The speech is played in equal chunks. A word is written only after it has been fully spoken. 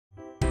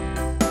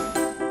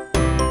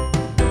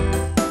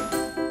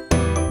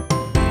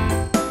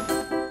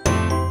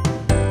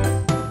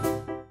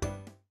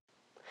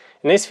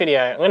In this video,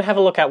 I'm going to have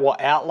a look at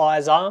what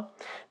outliers are,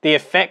 the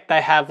effect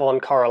they have on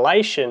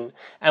correlation,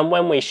 and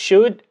when we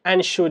should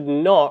and should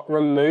not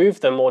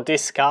remove them or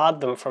discard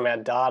them from our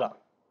data.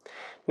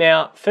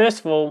 Now,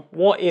 first of all,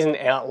 what is an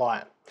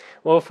outlier?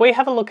 Well, if we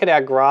have a look at our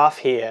graph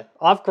here,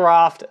 I've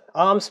graphed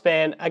arm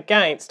span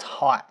against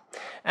height.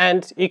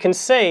 And you can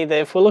see that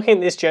if we're looking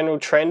at this general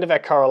trend of our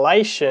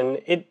correlation,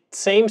 it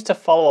seems to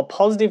follow a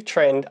positive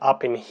trend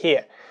up in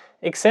here,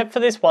 except for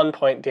this one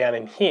point down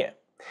in here.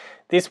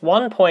 This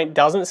one point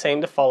doesn't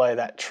seem to follow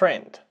that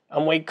trend,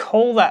 and we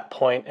call that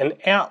point an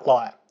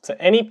outlier. So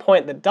any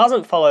point that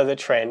doesn't follow the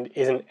trend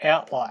is an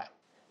outlier.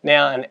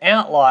 Now, an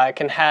outlier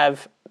can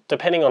have,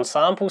 depending on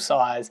sample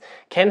size,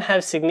 can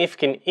have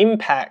significant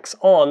impacts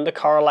on the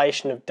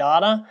correlation of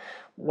data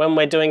when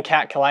we're doing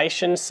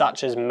calculations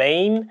such as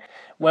mean,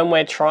 when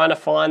we're trying to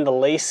find the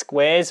least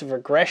squares of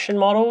regression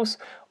models,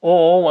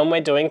 or when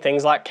we're doing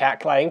things like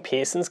calculating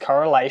Pearson's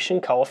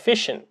correlation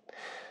coefficient.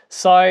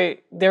 So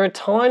there are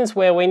times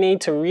where we need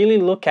to really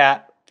look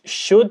at,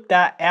 should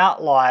that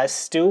outlier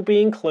still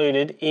be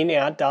included in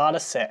our data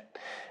set?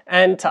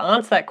 And to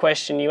answer that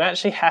question, you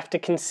actually have to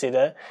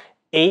consider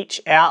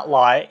each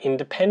outlier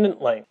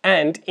independently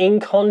and in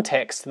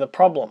context to the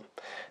problem.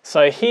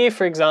 So here,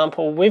 for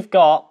example, we've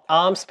got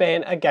arm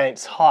span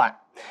against height.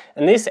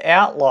 And this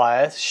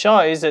outlier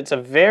shows it's a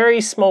very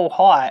small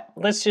height.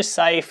 Let's just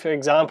say, for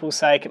example's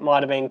sake, it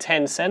might have been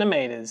 10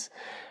 centimeters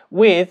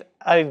with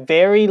a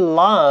very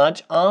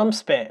large arm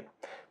span.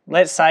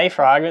 Let's say,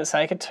 for argument's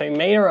sake, a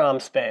 2-meter arm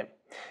span.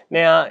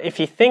 Now, if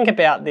you think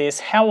about this,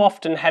 how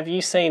often have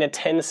you seen a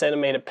 10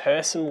 centimeter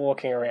person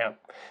walking around?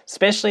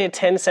 Especially a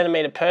 10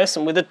 centimeter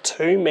person with a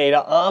 2-meter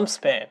arm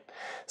span.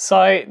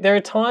 So there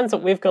are times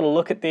that we've got to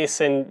look at this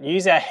and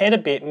use our head a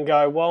bit and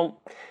go, well,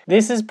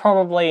 this is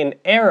probably an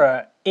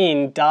error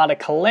in data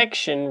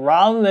collection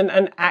rather than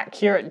an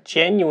accurate,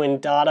 genuine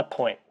data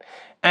point.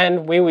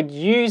 And we would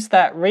use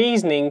that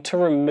reasoning to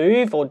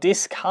remove or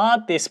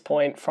discard this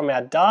point from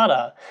our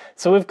data,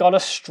 so we've got a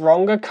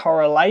stronger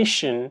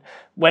correlation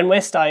when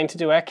we're starting to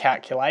do our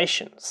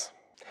calculations.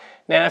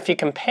 Now, if you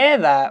compare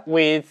that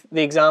with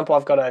the example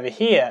I've got over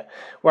here,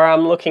 where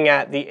I'm looking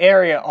at the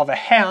area of a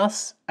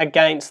house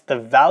against the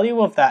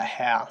value of that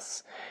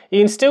house,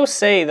 you can still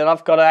see that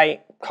I've got a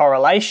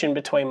correlation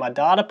between my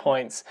data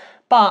points,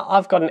 but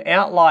I've got an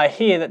outlier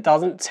here that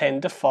doesn't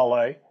tend to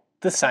follow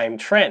the same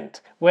trend,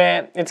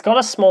 where it's got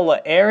a smaller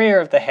area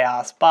of the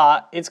house,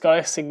 but it's got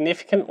a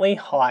significantly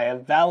higher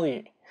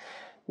value.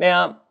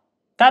 Now,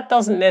 that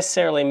doesn't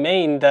necessarily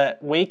mean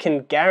that we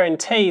can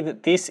guarantee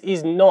that this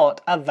is not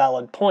a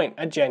valid point,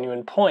 a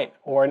genuine point,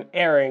 or an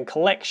error in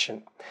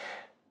collection.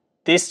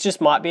 This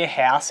just might be a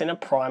house in a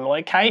prime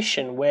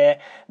location where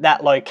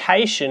that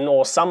location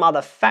or some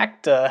other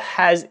factor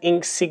has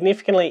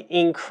significantly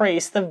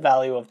increased the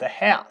value of the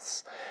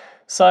house.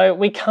 So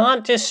we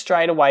can't just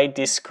straight away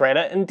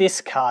discredit and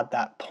discard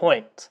that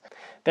point.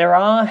 There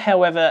are,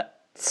 however,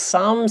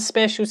 some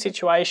special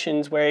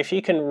situations where if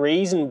you can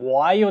reason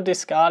why you're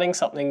discarding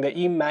something, that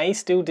you may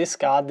still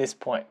discard this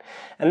point.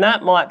 And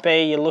that might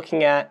be you're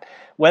looking at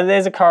whether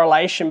there's a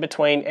correlation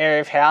between area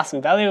of house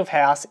and value of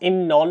house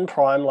in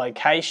non-prime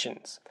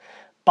locations.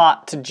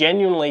 But to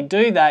genuinely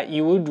do that,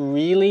 you would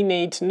really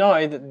need to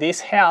know that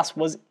this house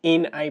was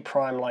in a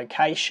prime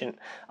location.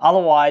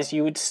 Otherwise,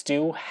 you would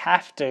still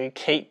have to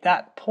keep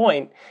that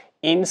point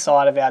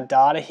inside of our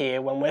data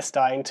here when we're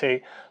starting to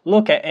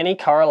look at any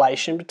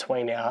correlation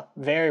between our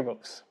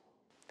variables.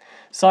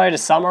 So to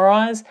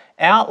summarize,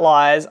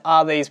 outliers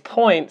are these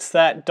points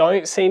that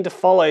don't seem to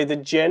follow the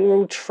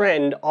general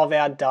trend of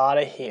our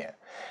data here.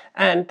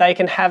 And they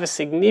can have a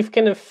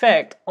significant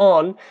effect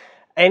on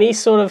any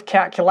sort of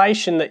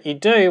calculation that you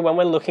do when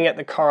we're looking at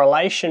the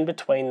correlation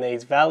between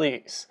these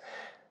values.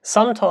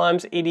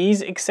 Sometimes it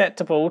is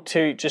acceptable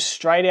to just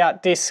straight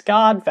out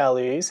discard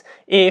values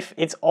if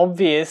it's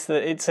obvious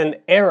that it's an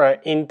error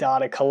in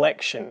data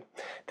collection.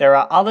 There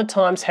are other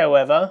times,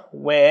 however,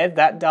 where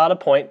that data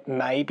point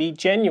may be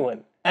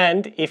genuine.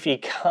 And if you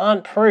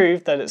can't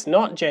prove that it's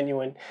not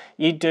genuine,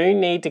 you do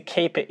need to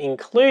keep it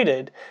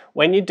included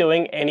when you're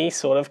doing any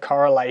sort of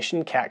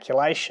correlation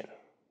calculation.